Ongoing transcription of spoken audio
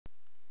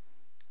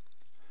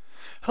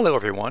Hello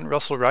everyone,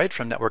 Russell Wright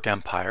from Network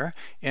Empire,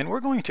 and we're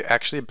going to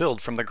actually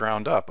build from the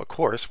ground up a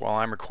course while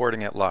I'm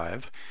recording it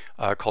live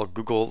called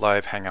Google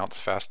Live Hangouts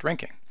Fast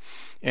Ranking.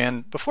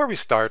 And before we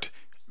start,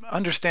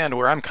 understand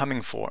where I'm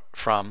coming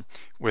from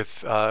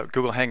with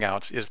Google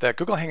Hangouts is that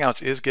Google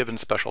Hangouts is given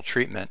special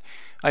treatment.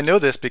 I know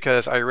this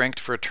because I ranked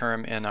for a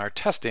term in our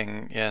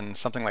testing in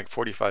something like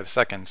 45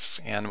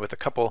 seconds, and with a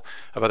couple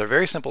of other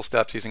very simple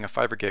steps using a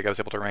Fiverr gig, I was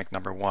able to rank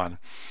 #1.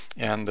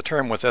 And the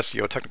term was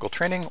SEO Technical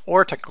Training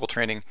or Technical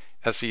Training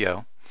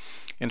SEO.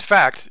 In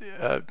fact,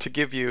 to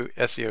give you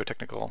SEO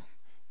Technical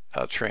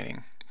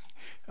Training,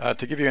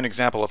 to give you an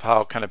example of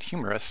how kind of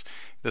humorous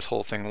this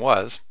whole thing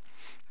was,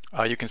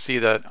 you can see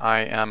that I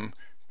am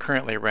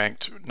currently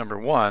ranked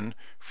 #1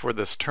 for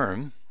this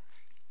term,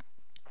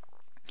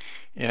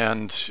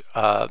 and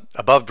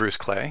above Bruce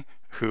Clay,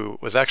 who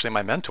was actually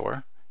my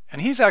mentor,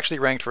 and he's actually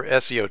ranked for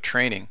SEO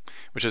training,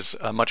 which is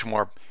a much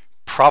more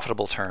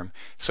profitable term.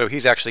 So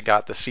he's actually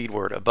got the seed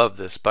word above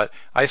this, but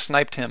I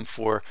sniped him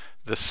for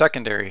the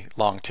secondary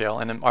long tail,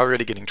 and I'm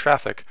already getting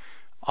traffic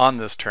on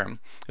this term.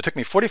 It took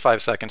me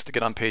 45 seconds to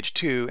get on page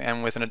 2,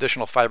 and with an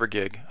additional Fiverr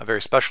gig, a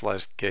very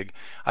specialized gig,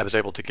 I was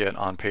able to get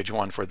on page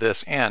 1 for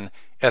this and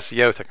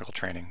SEO technical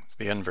training,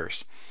 the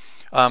inverse.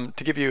 To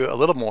give you a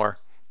little more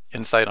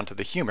insight onto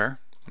the humor,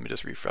 let me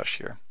just refresh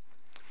here.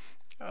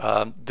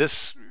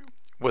 This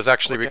was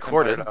actually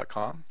recorded.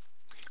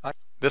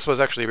 This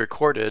was actually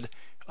recorded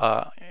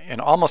in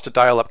almost a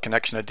dial-up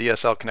connection, a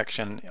DSL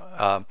connection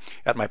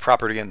at my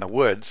property in the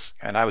woods,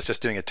 and I was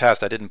just doing a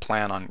test. I didn't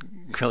plan on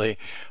really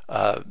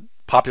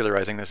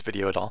popularizing this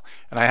video at all,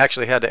 and I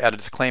actually had to add a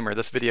disclaimer.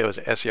 This video is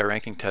an SEO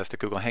ranking test at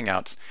Google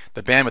Hangouts.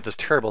 The bandwidth is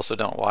terrible, so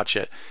don't watch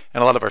it.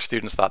 And a lot of our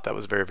students thought that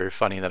was very, very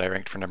funny that I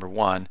ranked for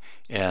 #1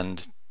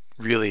 and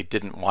really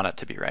didn't want it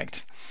to be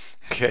ranked.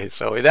 Okay,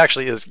 so it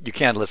actually is, you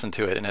can listen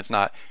to it, and it's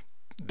not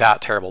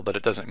that terrible, but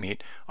it doesn't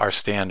meet our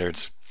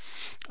standards.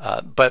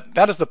 But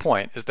that is the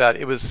point, is that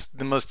it was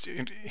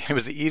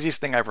the easiest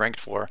thing I've ranked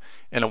for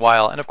in a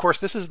while. And of course,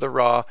 this is the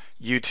raw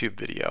YouTube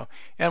video.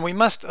 And we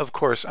must, of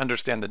course,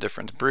 understand the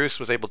difference. Bruce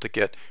was able to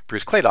get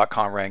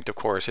bruceclay.com ranked, of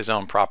course, his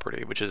own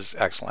property, which is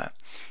excellent.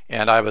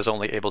 And I was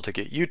only able to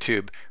get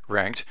YouTube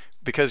ranked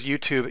because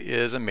YouTube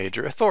is a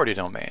major authority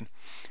domain.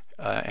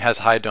 It has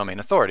high domain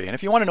authority. And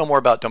if you want to know more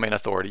about domain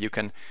authority, you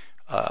can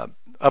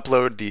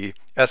upload the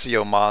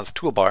SEO Moz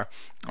toolbar.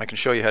 I can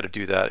show you how to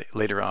do that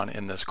later on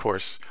in this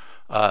course.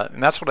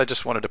 And that's what I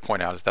just wanted to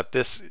point out, is that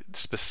this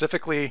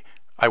specifically,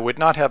 I would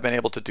not have been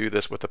able to do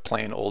this with a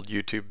plain old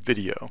YouTube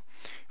video.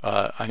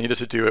 I needed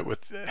to do it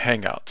with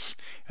Hangouts.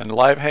 And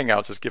Live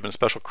Hangouts is given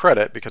special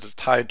credit because it's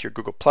tied to your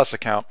Google Plus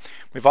account.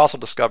 We've also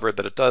discovered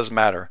that it does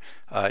matter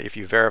if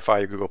you verify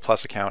your Google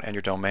Plus account and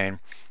your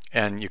domain,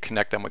 and you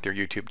connect them with your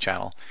YouTube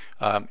channel.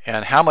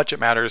 And how much it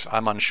matters,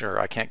 I'm unsure.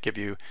 I can't give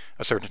you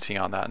a certainty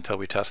on that until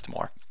we test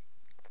more.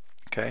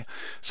 Okay,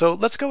 so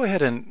let's go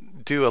ahead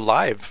and do a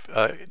live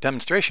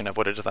demonstration of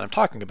what it is that I'm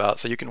talking about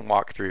so you can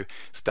walk through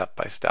step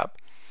by step.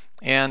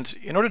 And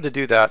in order to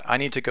do that, I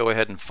need to go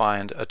ahead and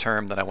find a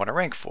term that I want to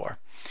rank for.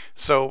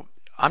 So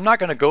I'm not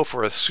going to go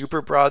for a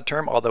super broad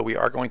term, although we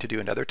are going to do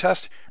another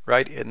test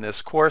right in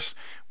this course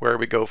where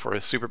we go for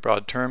a super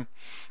broad term.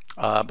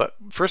 But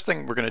first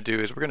thing we're going to do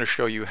is we're going to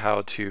show you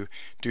how to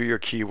do your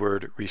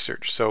keyword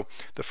research. So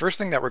the first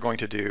thing that we're going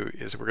to do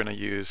is we're going to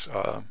use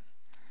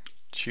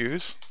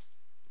choose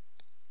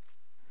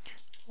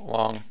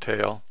long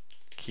tail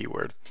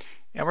keyword,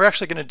 and we're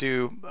actually going to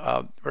do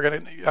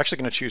actually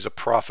going to choose a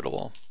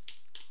profitable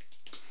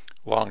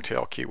long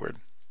tail keyword.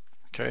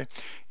 Okay,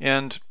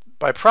 and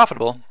by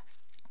profitable,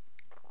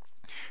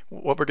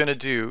 what we're going to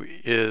do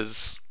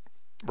is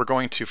we're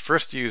going to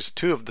first use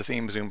 2 of the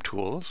theme zoom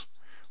tools.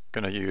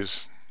 We're going to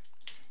use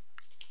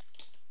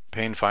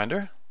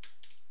Painfinder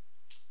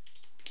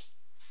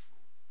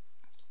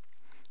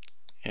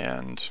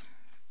and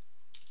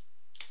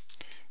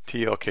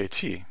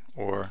TLKT,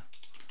 or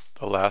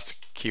the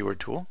last keyword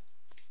tool,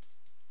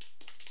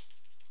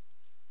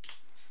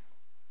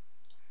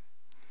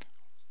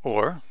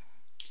 or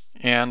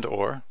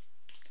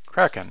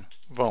Krakken,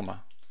 VOMA.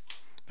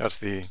 That's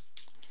the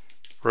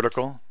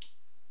vertical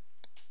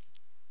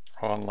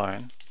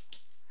online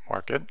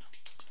market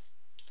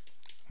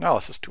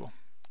analysis tool.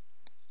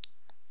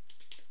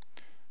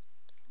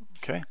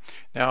 Okay,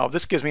 now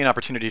this gives me an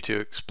opportunity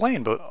to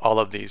explain all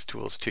of these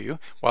tools to you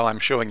while I'm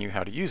showing you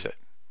how to use it.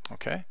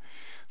 Okay,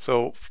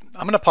 so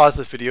I'm going to pause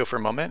this video for a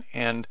moment,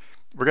 and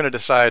we're going to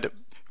decide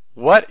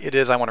what it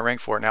is I want to rank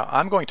for. Now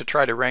I'm going to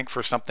try to rank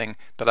for something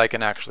that I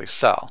can actually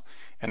sell.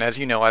 And as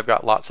you know, I've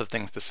got lots of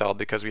things to sell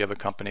because we have a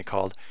company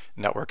called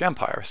Network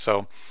Empire.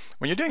 So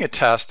when you're doing a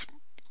test,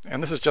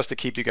 and this is just to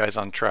keep you guys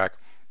on track,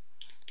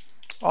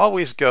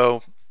 always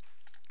go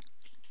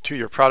to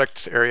your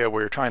products area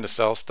where you're trying to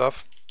sell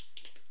stuff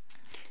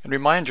and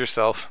remind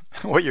yourself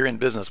what you're in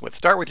business with.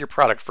 Start with your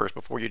product first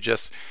before you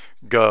just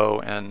go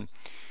and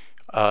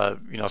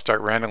start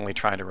randomly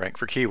trying to rank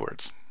for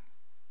keywords.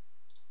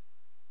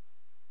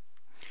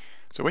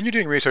 So when you're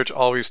doing research,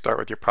 always start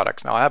with your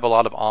products. Now I have a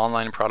lot of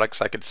online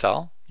products I could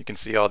sell. You can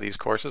see all these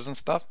courses and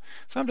stuff.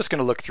 So I'm just going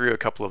to look through a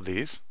couple of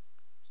these.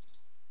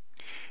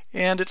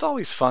 And it's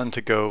always fun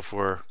to go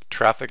for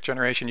traffic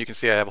generation. You can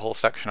see I have a whole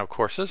section of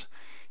courses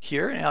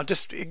here. Now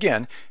just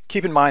again,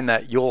 keep in mind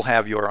that you'll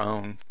have your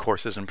own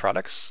courses and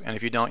products. And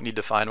if you don't, need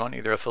to find one,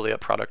 either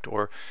affiliate product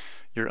or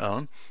your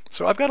own.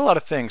 So I've got a lot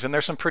of things, and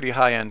there's some pretty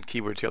high-end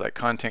keywords here, like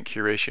content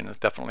curation is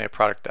definitely a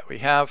product that we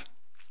have.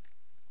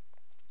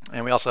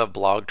 And we also have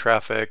blog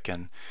traffic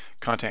and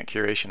content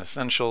curation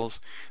essentials.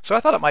 So I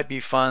thought it might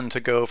be fun to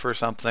go for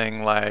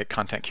something like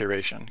content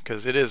curation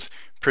because it is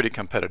pretty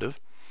competitive.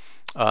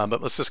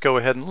 But let's just go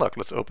ahead and look.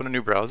 Let's open a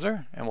new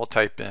browser and we'll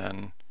type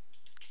in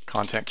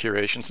content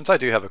curation. Since I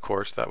do have a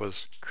course that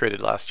was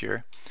created last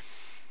year,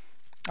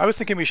 I was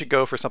thinking we should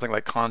go for something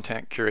like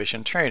content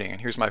curation training.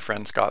 And here's my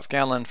friend Scott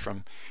Scanlon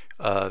from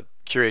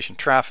Curation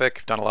Traffic.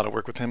 I've done a lot of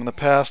work with him in the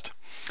past.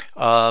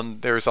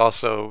 There's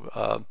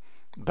also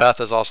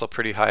Beth is also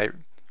pretty high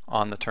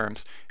on the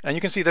terms. And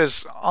you can see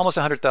there's almost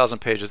 100,000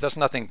 pages. That's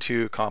nothing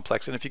too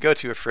complex. And if you go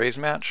to a phrase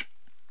match,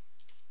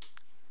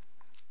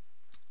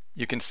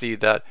 you can see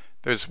that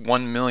there's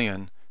 1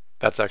 million.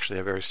 That's actually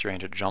a very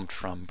strange. It jumped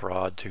from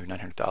broad to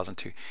 900,000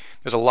 to.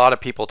 There's a lot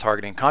of people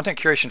targeting. Content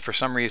curation for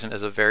some reason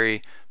is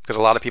because a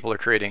lot of people are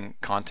creating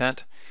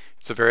content,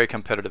 it's a very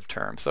competitive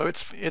term. So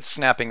it's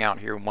snapping out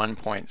here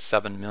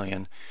 1.7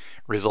 million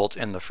results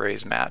in the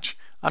phrase match.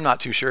 I'm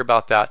not too sure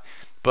about that.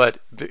 But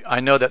I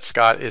know that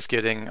Scott is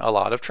getting a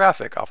lot of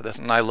traffic off of this,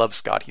 and I love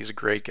Scott. He's a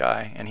great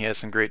guy, and he has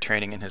some great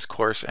training in his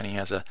course, and he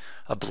has a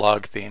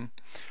blog theme.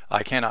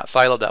 I cannot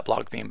silo that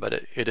blog theme, but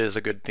it is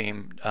a good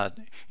theme.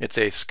 It's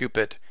a Scoop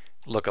It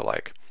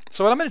lookalike.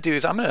 So what I'm going to do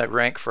is I'm going to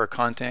rank for a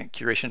content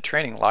curation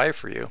training live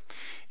for you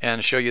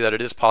and show you that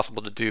it is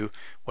possible to do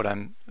what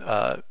I'm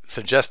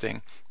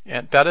suggesting.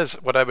 And that is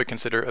what I would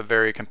consider a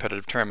very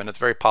competitive term, and it's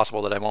very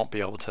possible that I won't be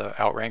able to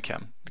outrank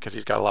him because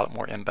he's got a lot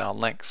more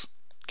inbound links.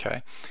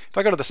 Okay. If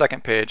I go to the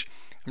second page,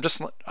 I'm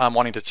just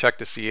wanting to check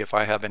to see if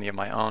I have any of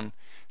my own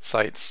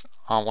sites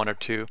on one or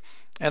two,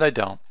 and I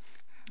don't.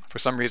 For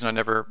some reason, I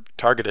never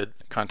targeted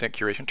content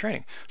curation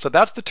training. So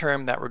that's the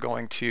term that we're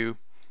going to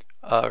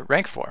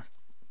rank for.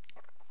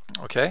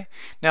 Okay.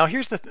 Now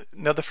here's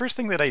the first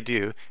thing that I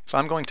do is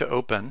I'm going to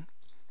open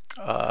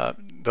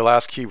the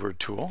last keyword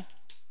tool.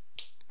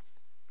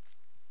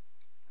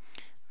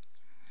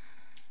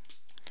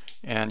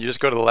 And you just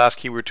go to the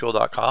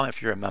lastkeywordtool.com.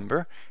 If you're a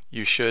member,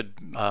 you should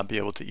be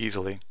able to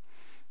easily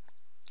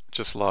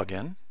just log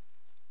in.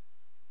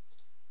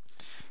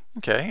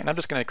 Okay, and I'm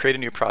just going to create a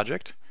new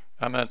project.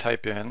 I'm going to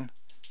type in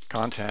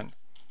content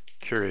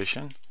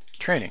curation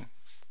training.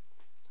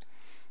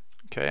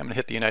 Okay, I'm going to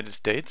hit the United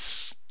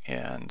States,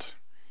 and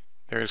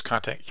there's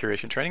content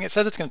curation training. It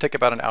says it's going to take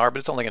about an hour, but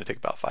it's only going to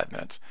take about 5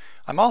 minutes.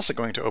 I'm also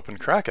going to open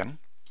Krakken.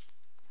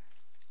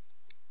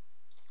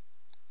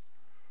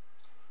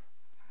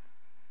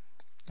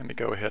 Let me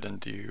go ahead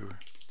and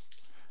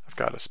I've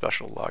got a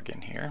special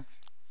login here.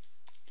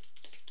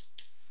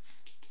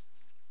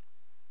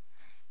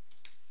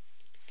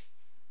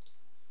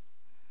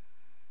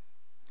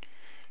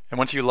 And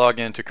once you log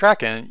into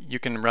Krakken, you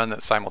can run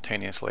that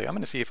simultaneously. I'm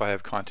going to see if I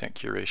have content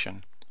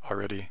curation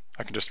already.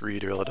 I can just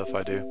read-drill it if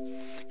I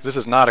do. This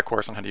is not a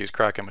course on how to use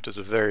Krakken, which is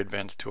a very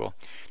advanced tool.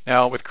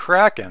 Now with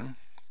Krakken,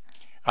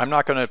 I'm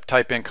not going to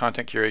type in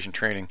content curation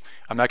training.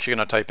 I'm actually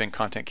going to type in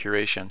content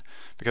curation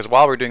because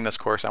while we're doing this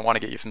course, I want to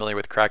get you familiar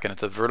with Krakken.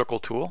 It's a vertical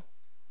tool,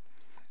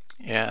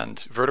 and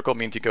vertical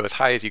means you go as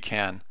high as you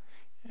can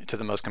to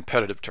the most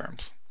competitive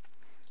terms.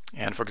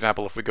 And for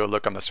example, if we go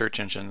look on the search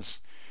engines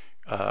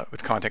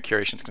with content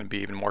curation, it's going to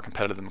be even more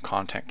competitive than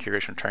content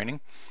curation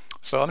training.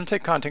 So I'm going to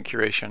take content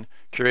curation,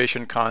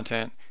 curation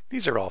content.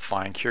 These are all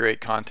fine.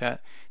 Curate content.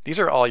 These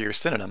are all your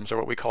synonyms, or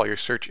what we call your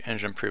search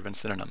engine proven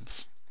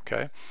synonyms.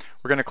 Okay,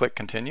 we're going to click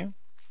continue,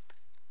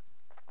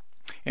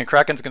 and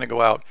Krakken's going to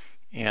go out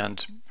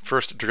and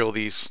first drill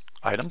these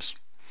items,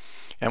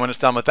 and when it's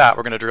done with that,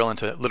 we're going to drill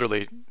into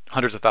literally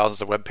hundreds of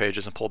thousands of web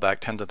pages and pull back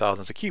tens of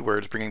thousands of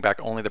keywords, bringing back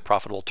only the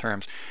profitable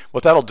terms.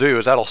 What that'll do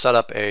is that'll set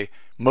up a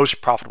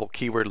most profitable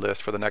keyword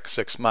list for the next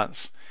 6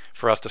 months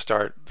for us to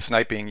start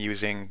sniping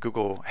using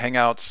Google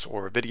Hangouts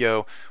or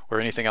video or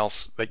anything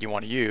else that you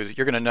want to use.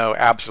 You're going to know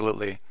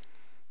absolutely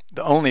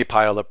the only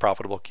pile of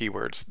profitable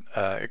keywords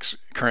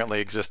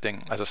currently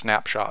existing as a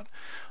snapshot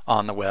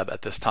on the web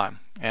at this time.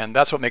 And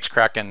that's what makes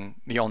Krakken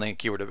the only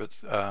keyword of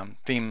its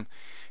theme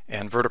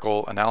and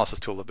vertical analysis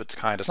tool of its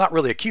kind. It's not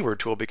really a keyword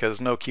tool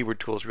because no keyword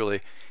tools really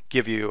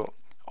give you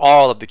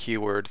all of the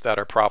keywords that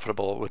are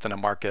profitable within a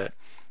market,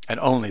 and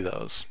only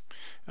those.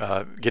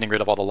 Getting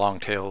rid of all the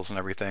long tails and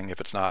everything if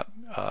it's not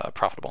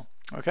profitable.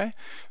 Okay,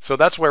 so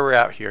that's where we're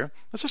at here.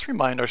 Let's just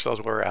remind ourselves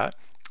where we're at.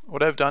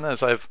 What I've done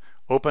is I've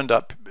opened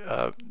up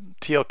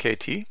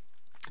TLKT.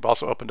 I've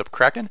also opened up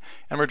Krakken,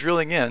 and we're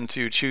drilling in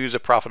to choose a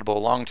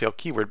profitable long tail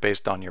keyword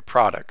based on your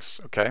products.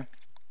 Okay.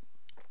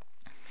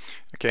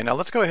 Okay, now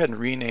let's go ahead and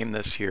rename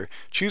this here.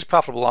 Choose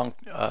profitable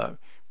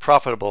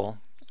profitable.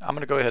 I'm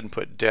going to go ahead and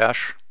put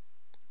dash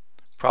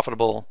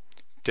profitable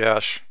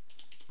dash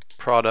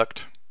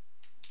product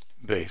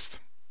based.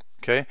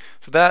 Okay,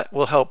 so that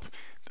will help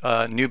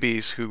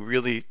newbies who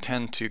really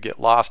tend to get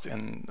lost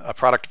in a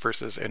product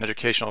versus an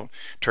educational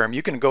term.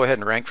 You can go ahead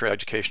and rank for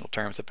educational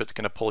terms if it's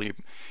going to pull you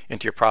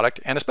into your product,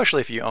 and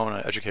especially if you own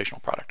an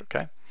educational product.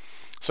 Okay,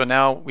 so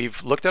now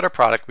we've looked at our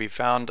product, we've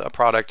found a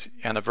product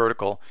and a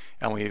vertical,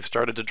 and we've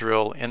started to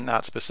drill in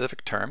that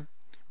specific term,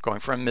 going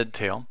for a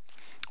mid-tail,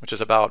 which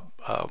is about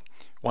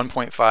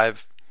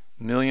 1.5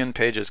 million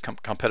pages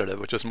competitive,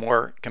 which is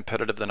more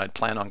competitive than I'd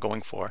planned on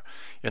going for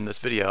in this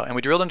video. And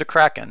we drilled into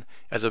Krakken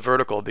as a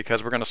vertical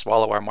because we're going to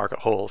swallow our market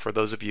whole. For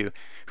those of you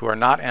who are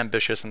not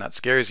ambitious and that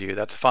scares you,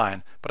 that's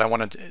fine, but I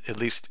wanted to, at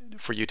least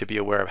for you to be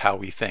aware of how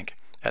we think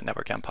at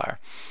Network Empire.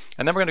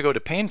 And then we're going to go to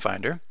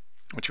Painfinder,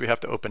 which we have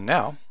to open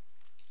now.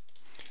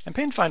 And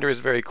Painfinder is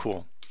very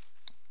cool.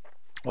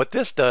 What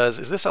this does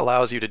is this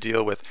allows you to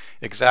deal with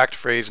exact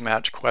phrase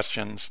match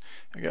questions,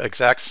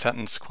 exact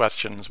sentence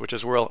questions, which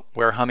is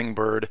where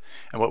Hummingbird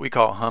and what we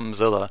call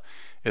Humzilla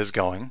is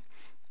going.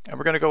 And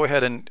we're going to go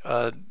ahead and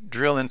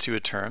drill into a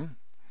term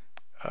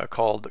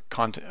called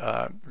content.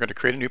 We're going to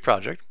create a new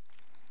project.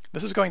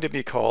 This is going to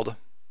be called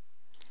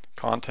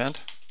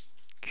content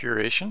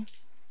curation.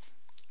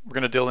 We're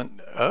going to drill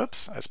in,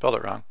 oops, I spelled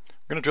it wrong.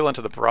 We're going to drill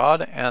into the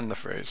broad and the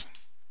phrase.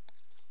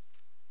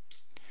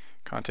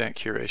 Content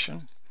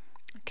curation.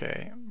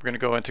 Okay, we're going to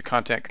go into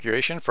content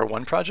curation for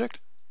one project.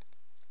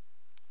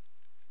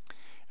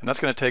 And that's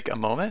going to take a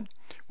moment.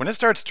 When it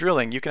starts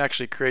drilling, you can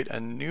actually create a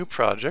new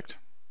project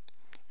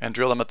and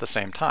drill them at the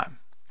same time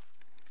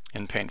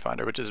in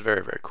Painfinder, which is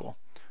very, very cool.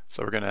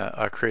 So we're going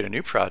to create a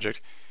new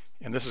project,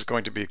 and this is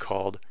going to be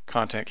called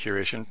content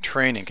curation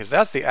training, because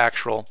that's the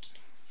actual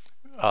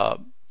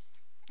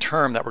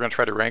term that we're going to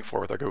try to rank for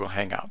with our Google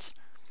Hangouts,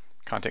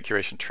 content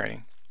curation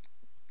training.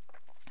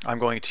 I'm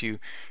going to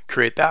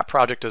create that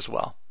project as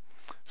well.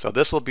 So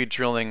this will be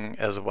drilling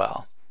as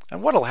well.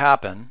 And what will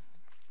happen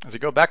is you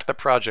go back to the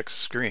project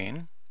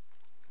screen,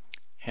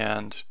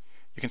 and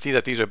you can see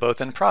that these are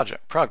both in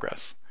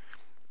progress.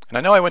 And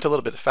I know I went a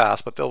little bit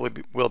fast, but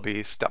they will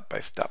be step by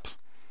step.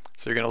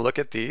 So you're going to look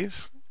at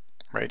these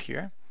right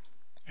here,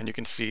 and you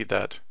can see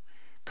that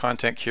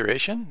content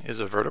curation is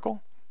a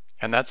vertical,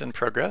 and that's in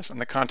progress. And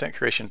the content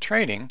curation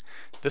training,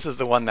 this is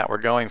the one that we're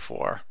going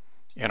for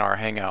in our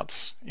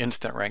Hangouts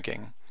instant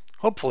ranking.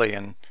 Hopefully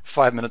in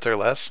 5 minutes or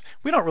less.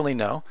 We don't really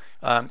know.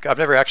 I've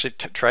never actually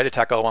tried to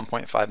tackle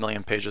 1.5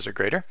 million pages or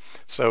greater.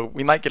 So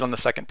we might get on the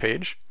second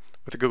page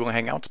with the Google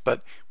Hangouts,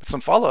 but with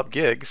some follow-up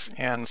gigs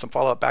and some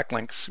follow-up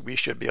backlinks, we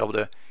should be able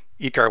to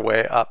eke our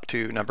way up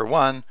to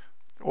 #1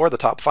 or the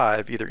top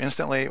 5 either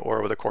instantly or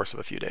over the course of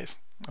a few days.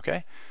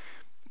 Okay?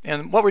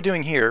 And what we're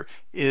doing here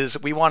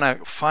is we want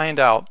to find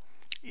out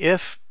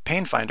if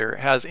Painfinder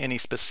has any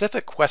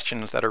specific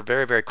questions that are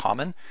very, very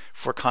common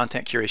for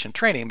content curation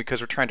training,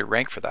 because we're trying to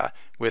rank for that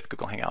with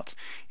Google Hangouts.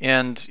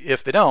 And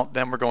if they don't,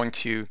 then we're going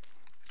to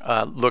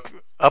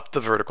look up the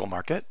vertical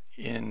market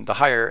in the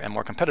higher and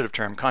more competitive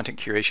term, content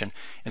curation,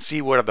 and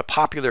see what are the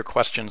popular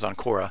questions on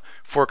Quora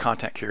for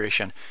content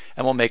curation.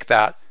 And we'll make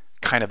that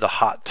kind of the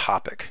hot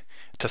topic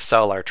to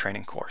sell our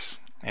training course.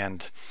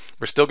 And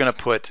we're still going to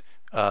put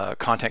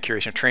content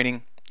curation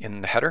training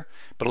in the header,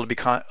 but it'll be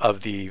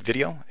of the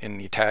video in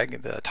the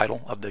tag, the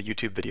title of the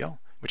YouTube video,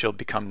 which will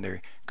become the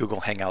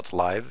Google Hangouts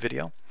Live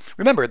video.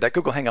 Remember that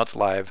Google Hangouts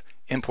Live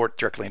imports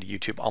directly into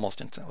YouTube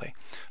almost instantly.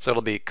 So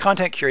it'll be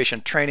content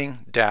curation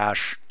training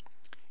dash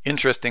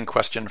interesting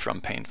question from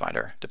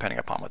Painfinder, depending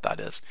upon what that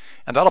is.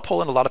 And that'll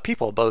pull in a lot of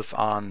people, both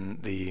on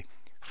the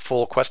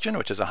full question,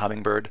 which is a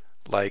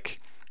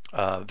Hummingbird-like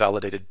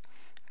validated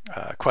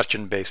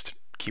question-based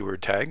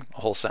keyword tag,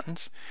 a whole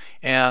sentence,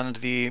 and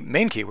the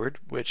main keyword,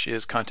 which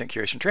is content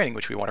curation training,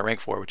 which we want to rank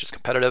for, which is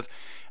competitive.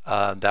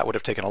 That would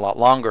have taken a lot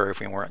longer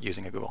if we weren't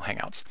using a Google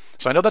Hangouts.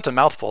 So I know that's a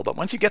mouthful, but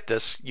once you get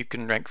this, you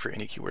can rank for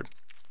any keyword.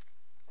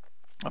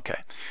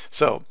 Okay,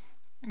 so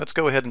let's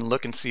go ahead and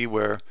look and see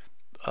where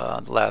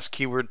the last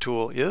keyword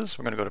tool is.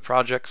 We're going to go to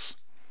projects,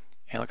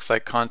 and it looks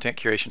like content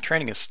curation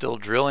training is still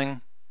drilling.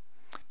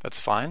 That's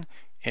fine.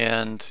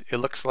 And it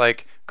looks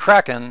like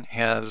Krakken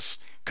has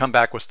come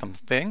back with some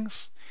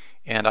things.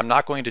 And I'm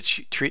not going to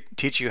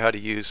teach you how to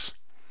use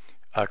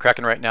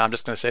Krakken right now. I'm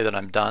just going to say that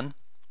I'm done.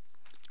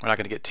 We're not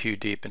going to get too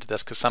deep into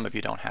this because some of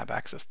you don't have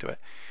access to it.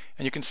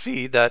 And you can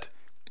see that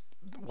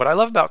what I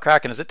love about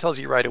Krakken is it tells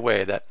you right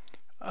away that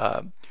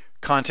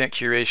content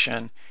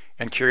curation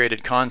and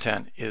curated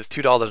content is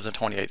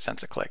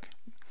 $2.28 a click.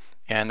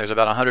 And there's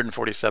about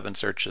 147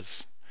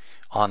 searches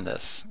on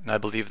this. And I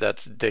believe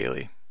that's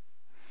daily.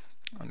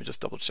 Let me just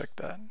double check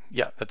that.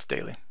 Yeah, that's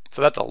daily.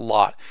 So that's a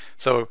lot.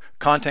 So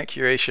content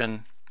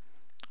curation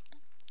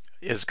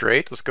is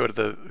great. Let's go to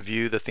the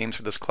view the themes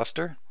for this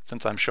cluster.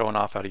 Since I'm showing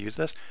off how to use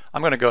this,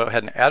 I'm going to go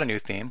ahead and add a new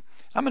theme.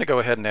 I'm going to go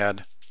ahead and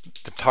add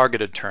the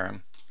targeted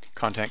term,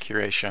 content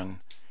curation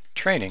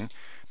training.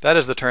 That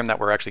is the term that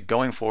we're actually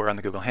going for on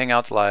the Google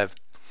Hangouts Live,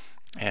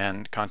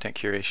 and content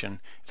curation.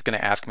 It's going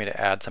to ask me to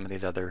add some of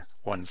these other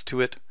ones to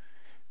it,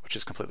 which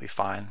is completely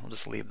fine. We'll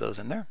just leave those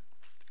in there.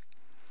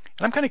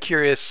 And I'm kind of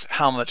curious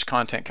how much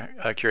content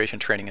curation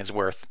training is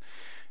worth.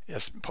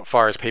 as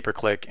far as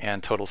pay-per-click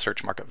and total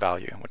search market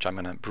value, which I'm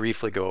going to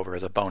briefly go over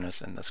as a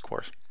bonus in this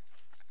course.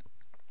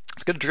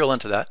 Let's go to drill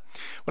into that.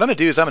 What I'm going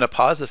to do is I'm going to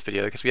pause this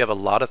video because we have a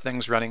lot of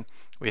things running.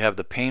 We have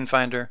the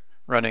Painfinder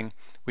running,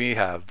 we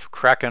have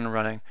Krakken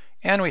running,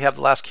 and we have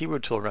the last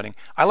keyword tool running.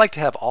 I like to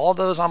have all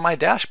those on my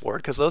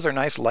dashboard because those are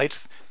nice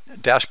lights,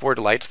 dashboard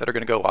lights that are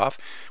going to go off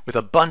with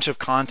a bunch of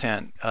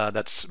content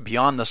that's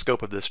beyond the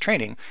scope of this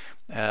training,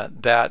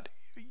 that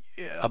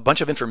a bunch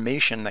of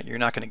information that you're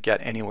not going to get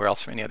anywhere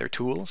else from any other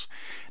tools.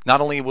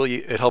 Not only will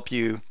it help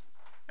you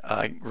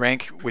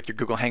rank with your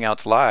Google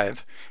Hangouts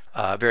Live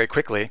very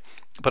quickly,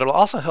 but it'll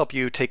also help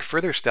you take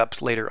further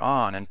steps later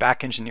on and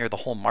back engineer the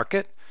whole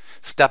market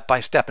step by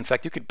step. In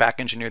fact, you could back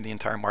engineer the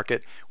entire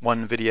market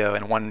one video,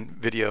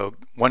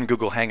 one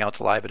Google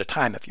Hangouts Live at a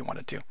time if you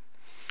wanted to.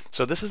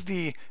 So this is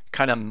the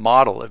kind of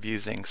model of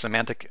using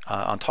semantic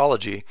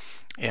ontology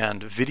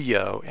and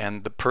video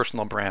and the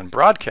personal brand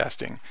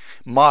broadcasting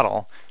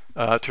model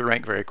to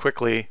rank very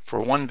quickly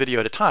for one video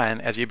at a time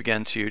as you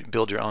begin to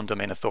build your own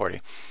domain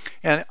authority.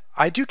 And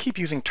I do keep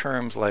using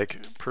terms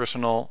like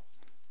personal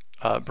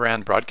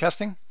brand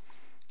broadcasting.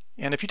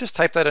 And if you just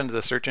type that into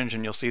the search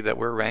engine, you'll see that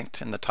we're ranked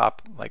in the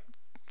top like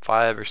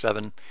 5 or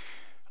 7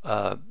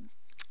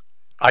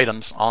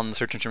 items on the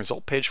search engine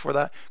result page for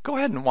that. Go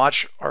ahead and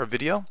watch our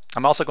video.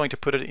 I'm also going to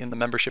put it in the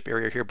membership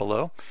area here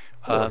below.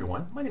 Hello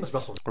everyone, my name is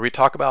Russell. Where we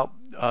talk about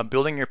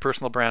building your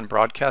personal brand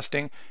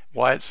broadcasting,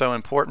 why it's so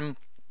important.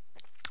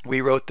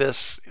 We wrote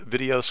this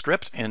video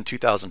script in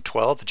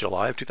 2012,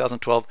 July of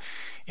 2012,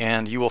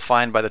 and you will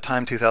find by the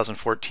time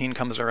 2014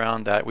 comes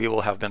around that we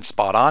will have been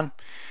spot on.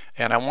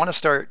 And I want to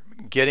start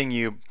getting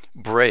you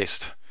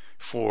braced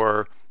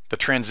for the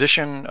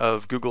transition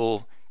of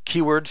Google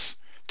keywords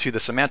to the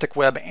semantic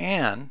web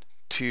and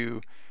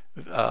to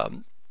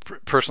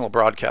personal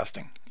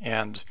broadcasting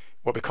and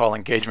what we call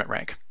engagement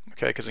rank.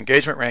 Okay, because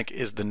engagement rank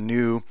is the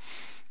new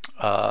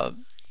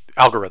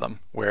algorithm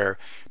where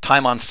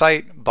time on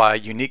site by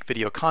unique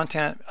video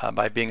content,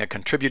 by being a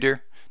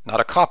contributor,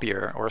 not a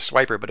copier or a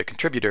swiper, but a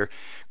contributor,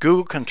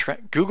 Google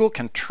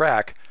can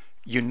track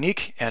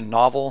unique and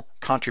novel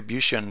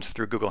contributions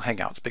through Google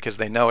Hangouts because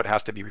they know it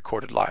has to be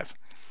recorded live.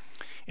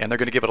 And they're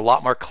going to give it a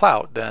lot more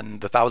clout than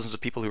the thousands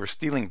of people who are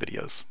stealing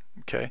videos.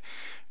 Okay,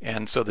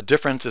 and so the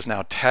difference is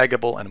now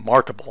taggable and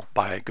markable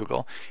by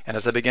Google. And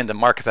as they begin to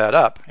mark that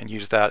up and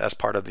use that as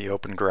part of the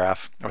open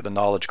graph or the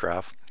knowledge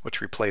graph,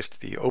 which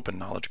replaced the open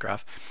knowledge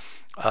graph,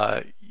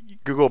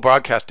 Google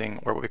Broadcasting,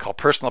 or what we call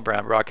personal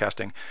brand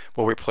broadcasting,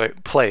 will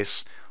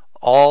replace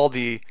all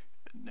the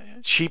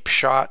cheap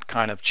shot,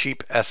 kind of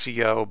cheap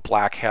SEO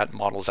black hat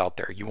models out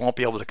there. You won't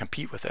be able to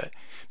compete with it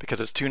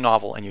because it's too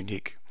novel and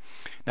unique.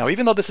 Now,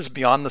 even though this is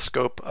beyond the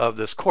scope of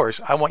this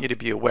course, I want you to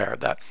be aware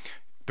that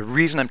the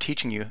reason I'm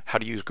teaching you how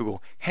to use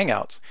Google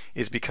Hangouts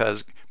is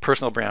because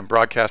personal brand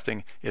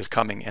broadcasting is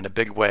coming in a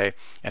big way.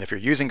 And if you're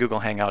using Google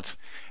Hangouts,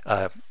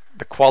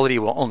 the quality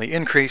will only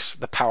increase,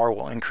 the power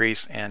will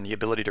increase, and the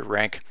ability to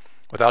rank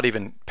without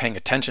even paying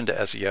attention to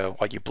SEO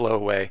while you blow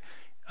away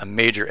a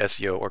major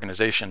SEO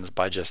organizations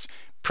by just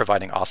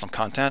providing awesome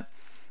content.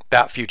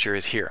 That future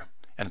is here,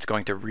 and it's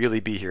going to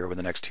really be here over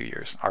the next 2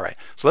 years. All right,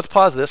 so let's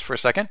pause this for a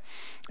second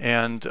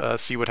and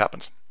see what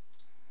happens.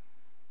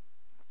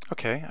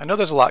 Okay, I know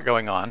there's a lot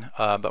going on,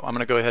 but I'm going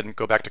to go ahead and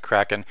go back to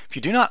Krakken. If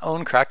you do not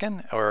own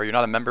Krakken, or you're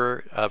not a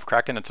member of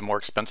Krakken, it's a more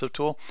expensive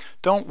tool,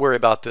 don't worry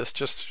about this.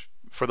 Just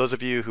for those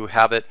of you who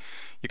have it,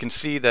 you can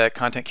see that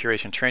content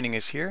curation training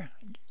is here.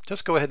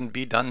 Just go ahead and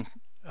be done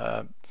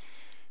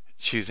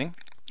choosing.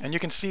 And you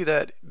can see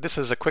that this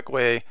is a quick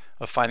way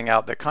of finding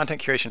out that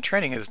content curation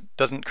training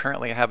doesn't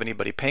currently have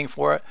anybody paying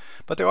for it,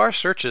 but there are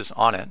searches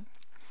on it.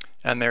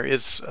 And there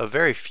is a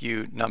very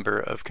few number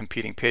of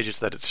competing pages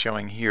that it's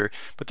showing here,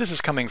 but this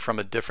is coming from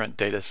a different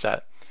data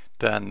set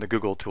than the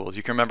Google tools.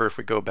 You can remember if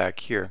we go back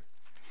here,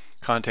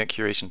 content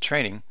curation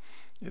training,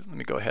 let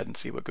me go ahead and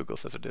see what Google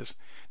says it is.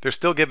 They're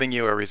still giving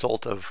you a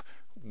result of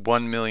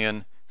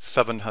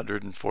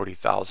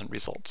 1,740,000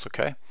 results,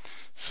 okay?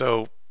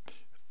 So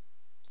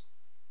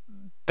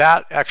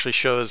that actually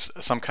shows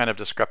some kind of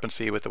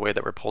discrepancy with the way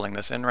that we're pulling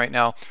this in right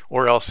now,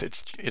 or else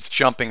it's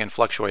jumping and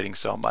fluctuating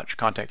so much.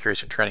 Content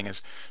curation training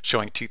is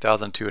showing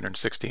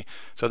 2,260.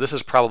 So this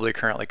is probably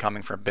currently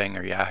coming from Bing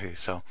or Yahoo.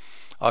 So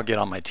I'll get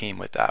on my team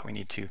with that. We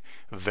need to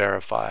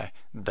verify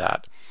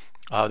that.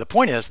 The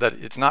point is that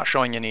it's not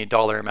showing any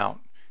dollar amount.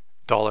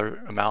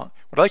 What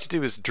I'd like to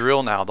do is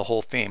drill now the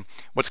whole theme.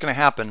 What's going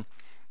to happen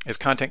is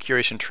content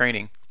curation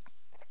training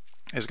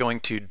is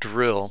going to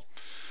drill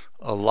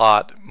a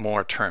lot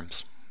more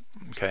terms.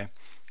 Okay,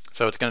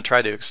 so it's going to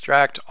try to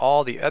extract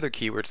all the other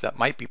keywords that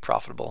might be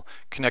profitable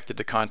connected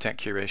to content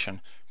curation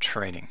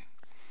training.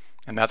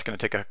 And that's going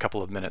to take a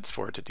couple of minutes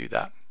for it to do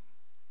that.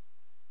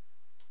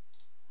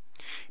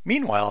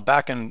 Meanwhile,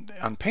 back on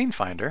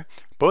Painfinder,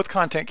 both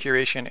content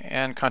curation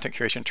and content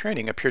curation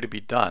training appear to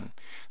be done.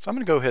 So I'm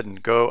going to go ahead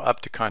and go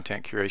up to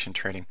content curation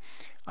training.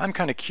 I'm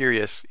kind of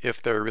curious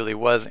if there really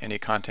was any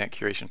content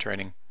curation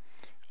training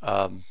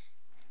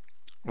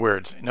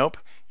words. Nope,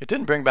 it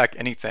didn't bring back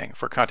anything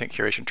for content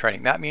curation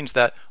training. That means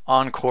that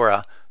on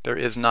Quora, there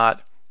is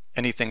not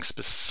anything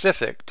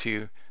specific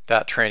to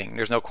that training.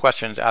 There's no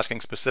questions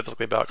asking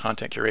specifically about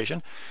content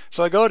curation.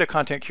 So I go to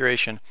content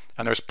curation,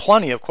 and there's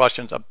plenty of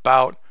questions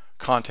about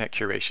content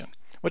curation,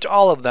 which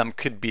all of them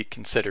could be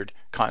considered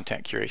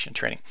content curation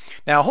training.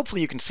 Now,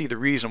 hopefully you can see the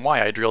reason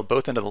why I drilled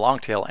both into the long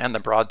tail and the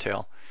broad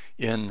tail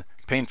in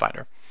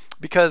Painfinder.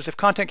 Because if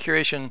content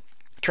curation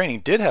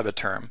training did have a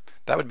term,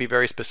 that would be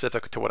very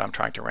specific to what I'm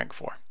trying to rank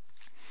for.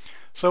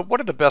 So what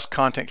are the best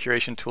content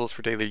curation tools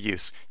for daily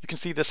use? You can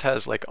see this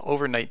has like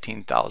over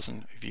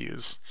 19,000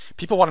 views.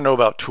 People want to know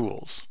about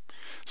tools.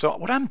 So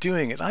what I'm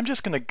doing is I'm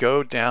just going to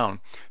go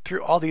down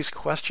through all these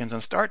questions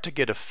and start to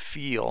get a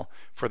feel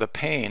for the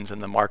pains in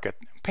the market.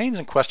 Pains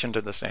and questions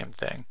are the same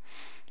thing.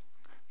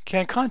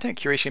 Can content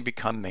curation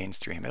become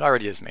mainstream? It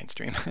already is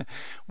mainstream.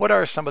 What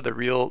are some of the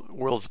real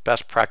world's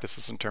best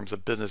practices in terms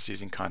of business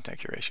using content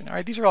curation? All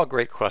right, these are all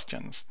great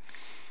questions.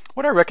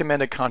 What are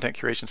recommended content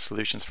curation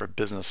solutions for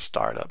business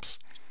startups?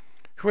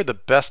 Who are the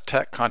best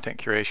tech content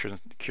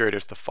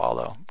curators to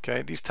follow?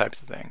 Okay, these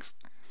types of things.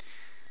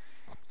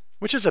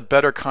 Which is a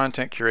better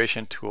content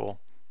curation tool?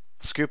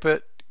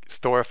 Scoopit,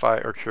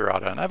 Storify, or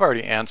Curata? And I've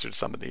already answered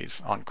some of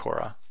these on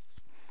Quora.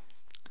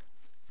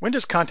 When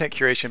does content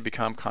curation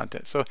become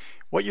content? So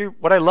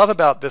what I love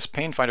about this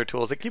Painfinder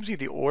tool is it gives you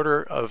the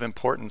order of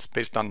importance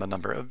based on the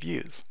number of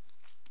views.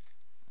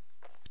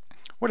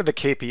 What are the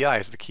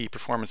KPIs, the key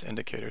performance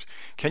indicators?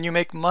 Can you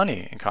make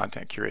money in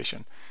content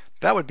curation?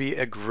 That would be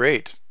a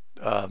great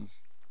that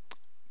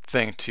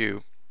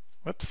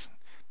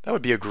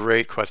would be a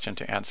great question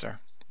to answer.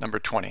 Number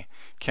 20,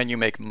 can you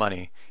make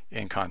money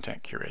in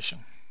content curation?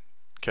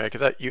 Okay,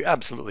 because you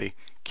absolutely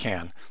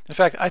can. In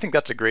fact, I think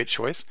that's a great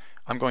choice.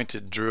 I'm going to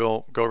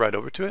go right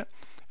over to it,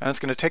 and it's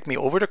going to take me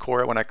over to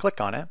Quora when I click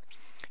on it.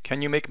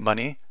 Can you make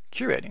money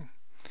curating?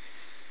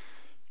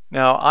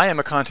 Now, I am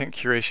a content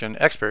curation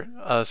expert,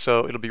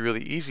 so it'll be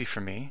really easy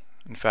for me.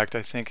 In fact,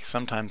 I think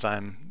sometimes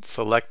I'm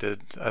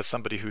selected as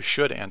somebody who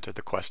should answer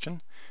the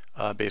question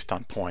based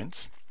on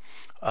points.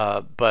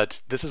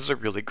 But this is a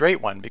really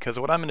great one, because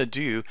what I'm going to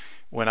do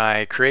when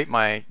I create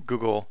my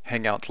Google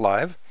Hangouts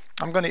Live,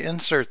 I'm going to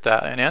insert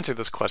that and answer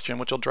this question,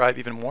 which will drive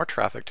even more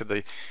traffic to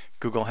the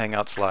Google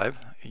Hangouts Live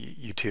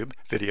YouTube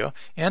video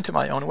and to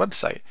my own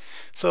website.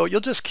 So you'll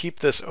just keep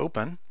this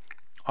open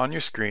on your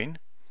screen,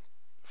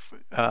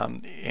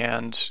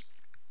 and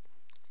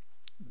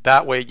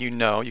that way you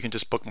can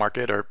just bookmark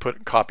it or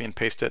copy and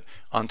paste it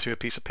onto a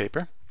piece of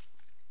paper.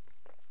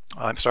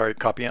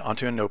 Copy it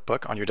onto a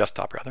notebook on your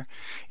desktop rather,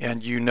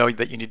 and you know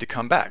that you need to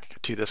come back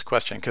to this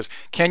question, because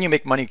can you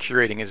make money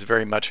curating is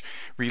very much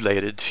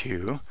related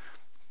to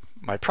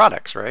my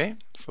products, right?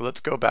 So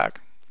let's go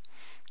back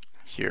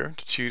here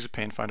to choose a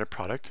Painfinder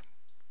product.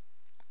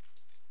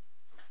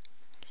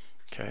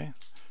 Okay,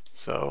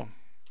 so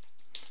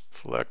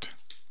select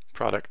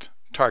product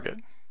target.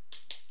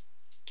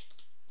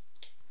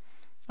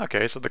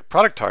 Okay, so the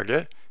product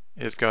target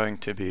is going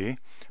to be,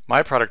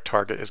 my product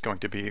target is going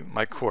to be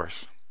my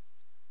course.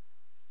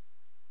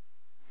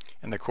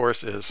 And the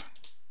course is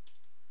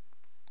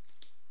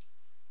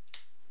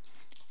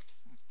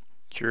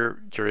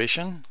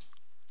Curation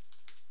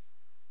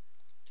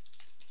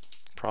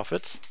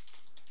Profits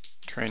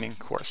Training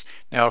Course.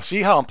 Now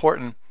see how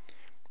important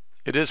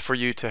it is for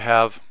you to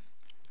have,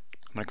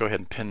 I'm going to go ahead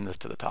and pin this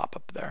to the top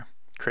up there.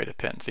 Create a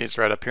pin. See, it's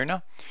right up here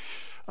now.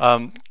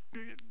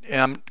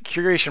 And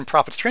Curation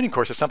Profits Training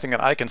Course is something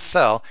that I can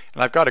sell,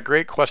 and I've got a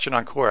great question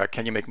on Quora,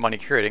 can you make money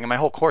curating? And my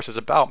whole course is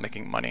about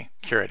making money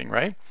curating,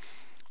 right?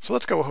 So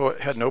let's go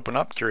ahead and open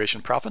up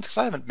Curation Profits, because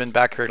I haven't been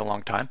back here in a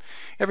long time.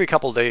 Every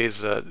couple of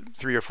days,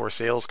 3 or 4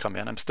 sales come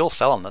in. I'm still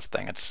selling this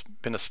thing. It's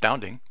been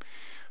astounding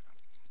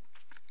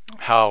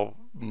how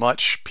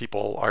much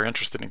people are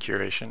interested in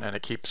curation, and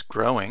it keeps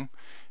growing.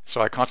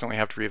 So I constantly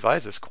have to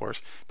revise this course.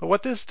 But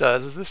what this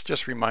does is this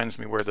just reminds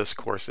me where this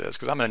course is,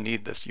 because I'm going to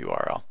need this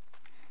URL.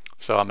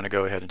 So I'm going to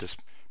go ahead and just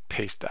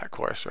paste that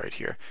course right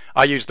here.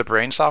 I use the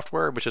Brain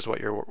software, which is what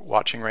you're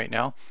watching right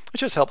now. It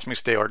just helps me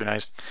stay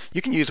organized.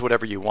 You can use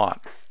whatever you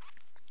want,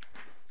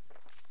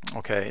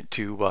 okay,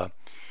 to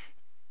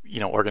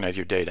organize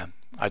your data.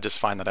 I just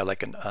find that I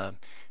like a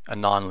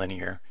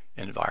non-linear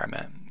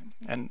environment.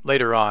 And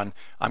later on,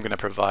 I'm going to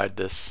provide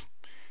this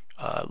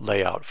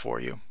layout for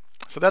you.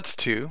 So that's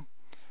 2.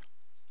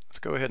 Let's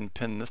go ahead and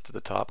pin this to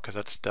the top, because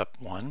that's step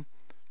 1.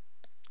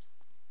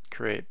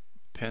 Create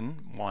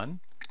pin 1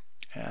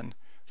 and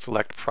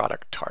select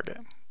product target.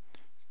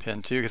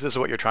 Pin 2, because this is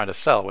what you're trying to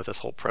sell with this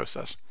whole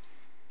process.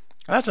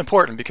 And that's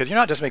important, because you're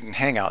not just making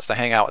Hangouts to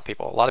hang out with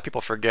people. A lot of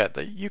people forget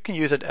that you can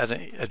use it as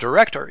a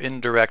direct or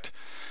indirect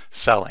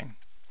selling.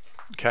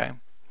 Okay.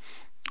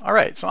 All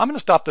right, so I'm going to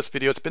stop this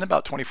video. It's been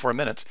about 24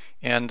 minutes.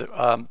 And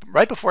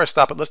right before I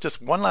stop it, let's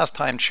just one last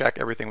time check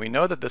everything. We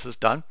know that this is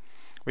done.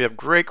 We have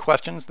great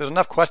questions. There's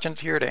enough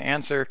questions here to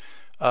answer,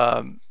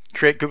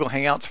 create Google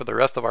Hangouts for the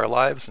rest of our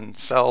lives and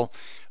sell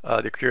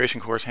the curation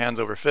course hands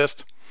over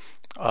fist.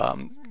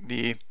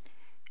 The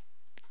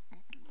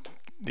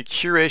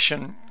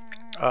curation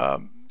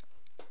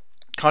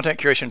Content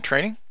curation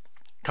training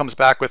comes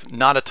back with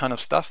not a ton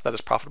of stuff that is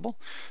profitable.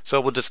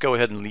 So we'll just go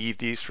ahead and leave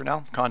these for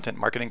now. Content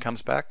marketing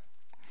comes back.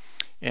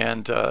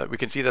 And we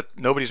can see that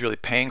nobody's really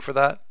paying for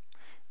that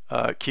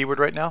keyword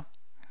right now.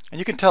 And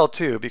you can tell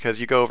too, because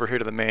you go over here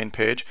to the main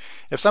page.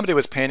 If somebody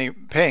was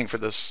paying for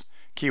this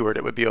keyword,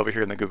 it would be over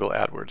here in the Google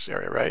AdWords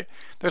area, right?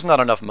 There's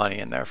not enough money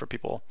in there for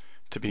people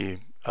to be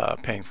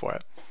paying for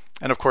it.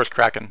 And of course,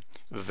 Krakken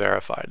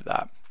verified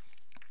that.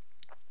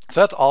 So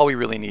that's all we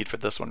really need for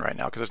this one right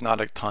now, because there's not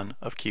a ton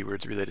of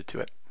keywords related to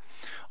it.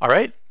 All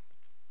right.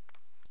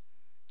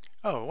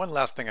 Oh, one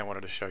last thing I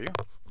wanted to show you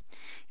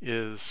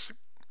is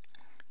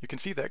you can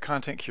see that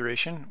content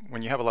curation,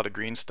 when you have a lot of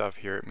green stuff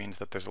here, it means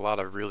that there's a lot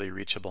of really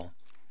reachable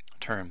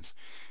terms.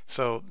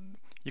 So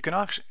you can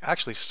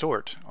actually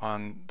sort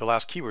on the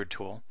last keyword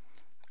tool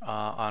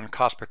on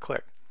cost per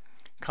click.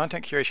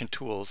 Content curation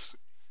tools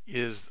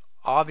is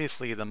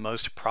obviously the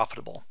most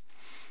profitable,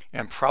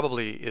 and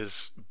probably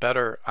is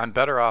better. I'm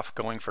better off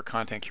going for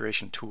content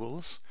curation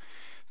tools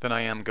than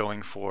I am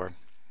going for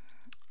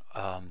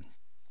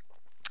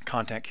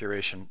content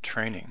curation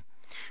training.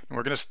 And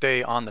we're going to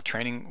stay on the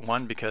training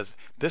one because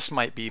this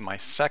might be my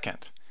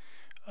second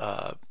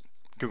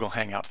Google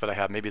Hangouts that I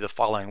have, maybe the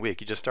following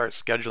week. You just start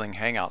scheduling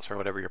Hangouts for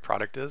whatever your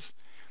product is,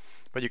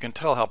 but you can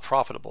tell how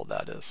profitable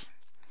that is.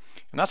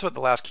 And that's what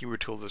the last keyword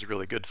tool is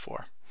really good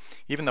for.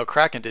 Even though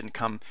Krakken didn't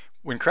come,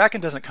 when Krakken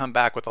doesn't come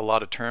back with a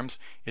lot of terms,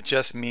 it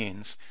just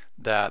means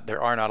that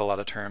there are not a lot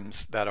of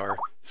terms that are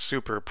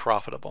super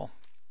profitable.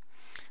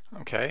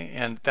 Okay,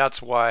 and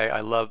that's why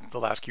I love the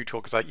last keyword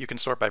tool, because you can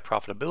sort by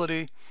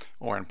profitability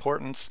or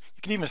importance.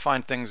 You can even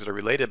find things that are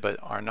related but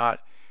are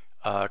not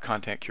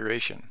content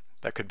curation.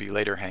 That could be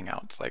later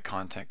Hangouts, like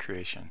content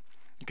creation.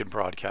 You can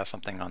broadcast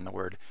something on the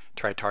word,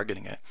 try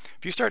targeting it.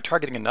 If you start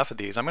targeting enough of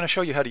these, I'm going to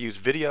show you how to use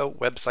video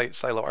website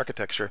silo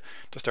architecture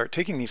to start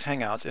taking these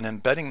Hangouts and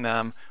embedding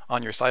them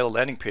on your silo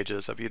landing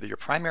pages of either your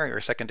primary or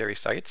secondary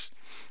sites,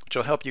 which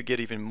will help you get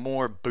even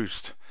more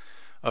boost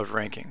of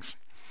rankings.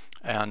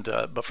 And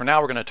but for now,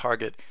 we're going to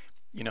target,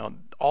 you know,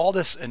 all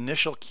this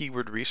initial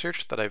keyword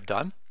research that I've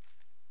done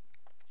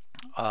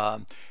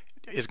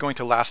is going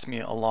to last me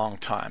a long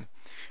time.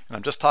 And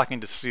I'm just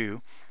talking to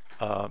Sue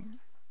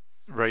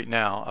right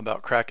now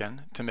about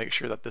Krakken to make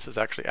sure that this is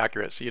actually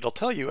accurate. So it'll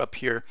tell you up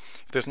here,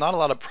 if there's not a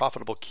lot of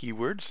profitable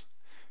keywords,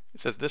 it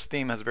says this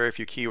theme has very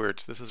few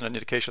keywords. This is an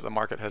indication that the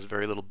market has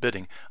very little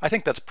bidding. I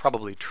think that's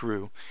probably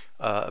true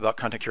about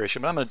content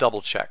curation, but I'm going to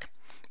double check,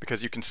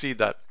 because you can see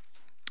that,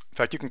 in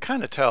fact, you can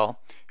kind of tell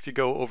if you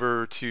go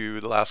over to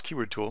the last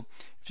keyword tool,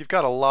 if you've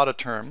got a lot of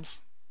terms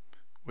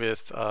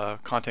with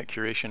content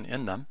curation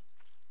in them.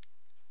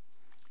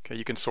 Okay,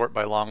 you can sort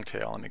by long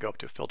tail. Let me go up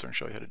to a filter and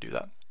show you how to do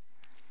that.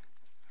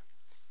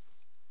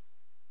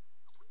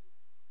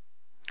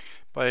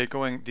 By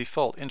going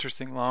default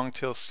interesting long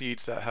tail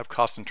seeds that have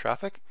cost and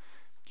traffic,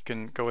 you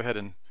can go ahead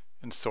and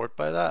sort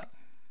by that.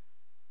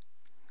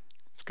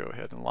 Let's go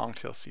ahead and long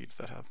tail seeds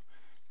that have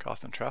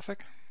cost and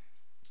traffic.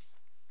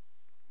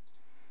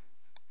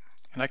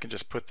 And I can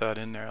just put that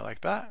in there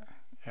like that,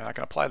 and I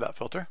can apply that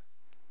filter.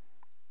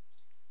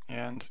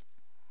 And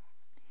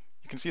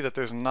you can see that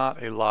there's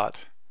not a lot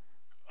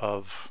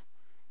of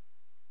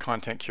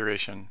content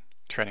curation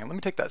training. Let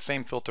me take that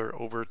same filter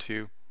over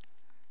to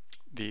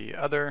the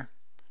other.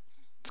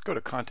 Let's go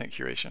to content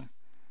curation.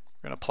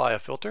 We're going to apply a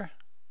filter.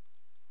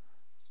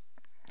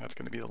 That's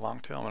going to be the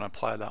long tail. I'm going to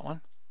apply that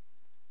one.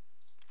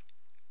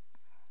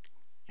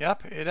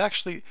 Yep, it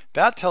actually,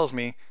 that tells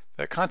me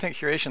that content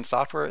curation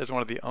software is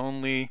one of the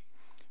only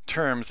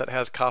terms that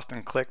has cost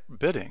and click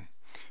bidding.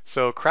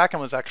 So Krakken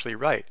was actually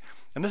right.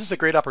 And this is a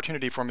great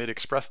opportunity for me to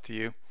express to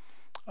you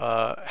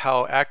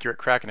how accurate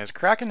Krakken is.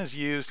 Krakken is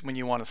used when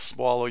you want to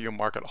swallow your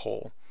market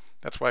whole.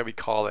 That's why we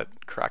call it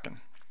Krakken.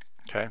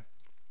 Okay.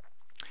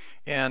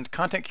 And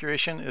content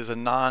curation is a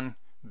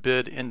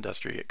non-bid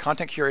industry.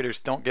 Content curators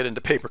don't get into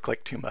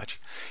pay-per-click too much.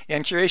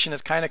 And curation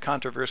is kind of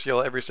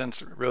controversial ever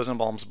since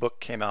Rosenbaum's book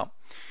came out,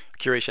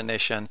 Curation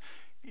Nation.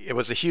 It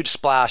was a huge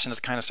splash and it's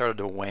kind of started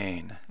to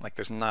wane. Like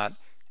there's not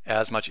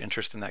as much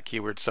interest in that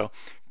keyword. So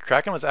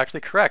Krakken was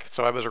actually correct.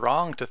 So I was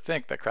wrong to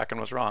think that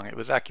Krakken was wrong. It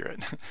was accurate.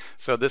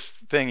 So this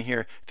thing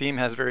here, theme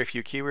has very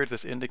few keywords.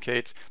 This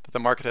indicates that the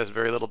market has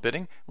very little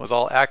bidding, was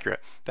all accurate.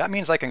 That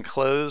means I can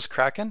close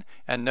Krakken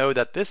and know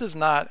that this is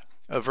not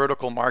a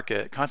vertical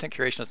market. Content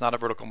curation is not a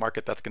vertical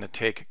market that's going to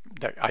take,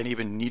 that I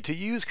even need to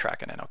use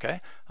Krakken in,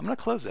 okay? I'm going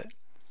to close it.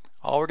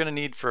 All we're going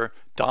to need for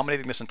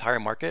dominating this entire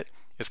market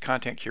is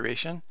content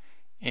curation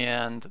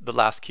and the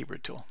last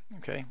keyword tool,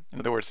 okay? In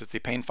other words, it's the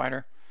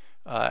Painfinder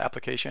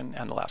application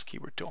and the last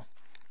keyword tool.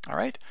 All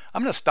right,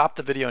 I'm going to stop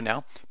the video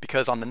now,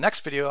 because on the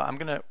next video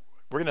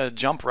we're going to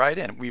jump right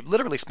in. We've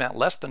literally spent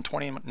less than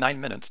 29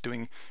 minutes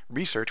doing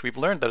research. We've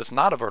learned that it's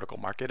not a vertical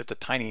market. It's a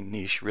tiny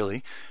niche,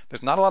 really.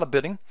 There's not a lot of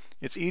bidding.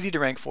 It's easy to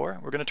rank for.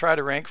 We're going to try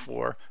to rank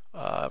for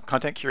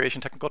content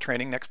curation technical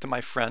training next to my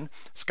friend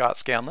Scott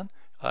Scanlon,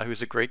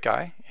 who's a great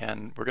guy,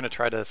 and we're going to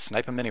try to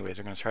snipe him anyways.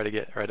 We're going to try to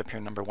get right up here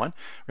number one.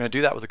 We're going to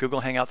do that with the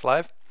Google Hangouts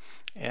Live.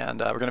 And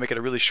we're going to make it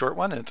a really short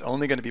one, and it's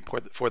only going to be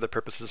for the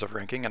purposes of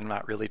ranking. And I'm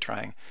not really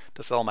trying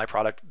to sell my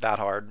product that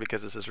hard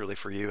because this is really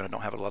for you, and I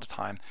don't have a lot of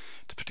time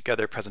to put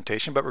together a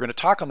presentation. But we're going to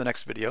talk on the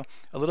next video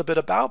a little bit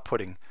about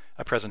putting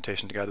a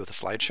presentation together with a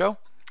slideshow.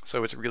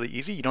 So it's really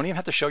easy. You don't even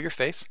have to show your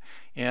face.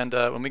 And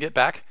when we get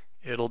back,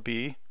 it'll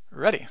be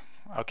ready.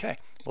 Okay,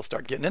 we'll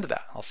start getting into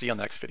that. I'll see you on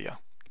the next video.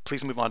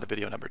 Please move on to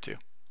video number 2.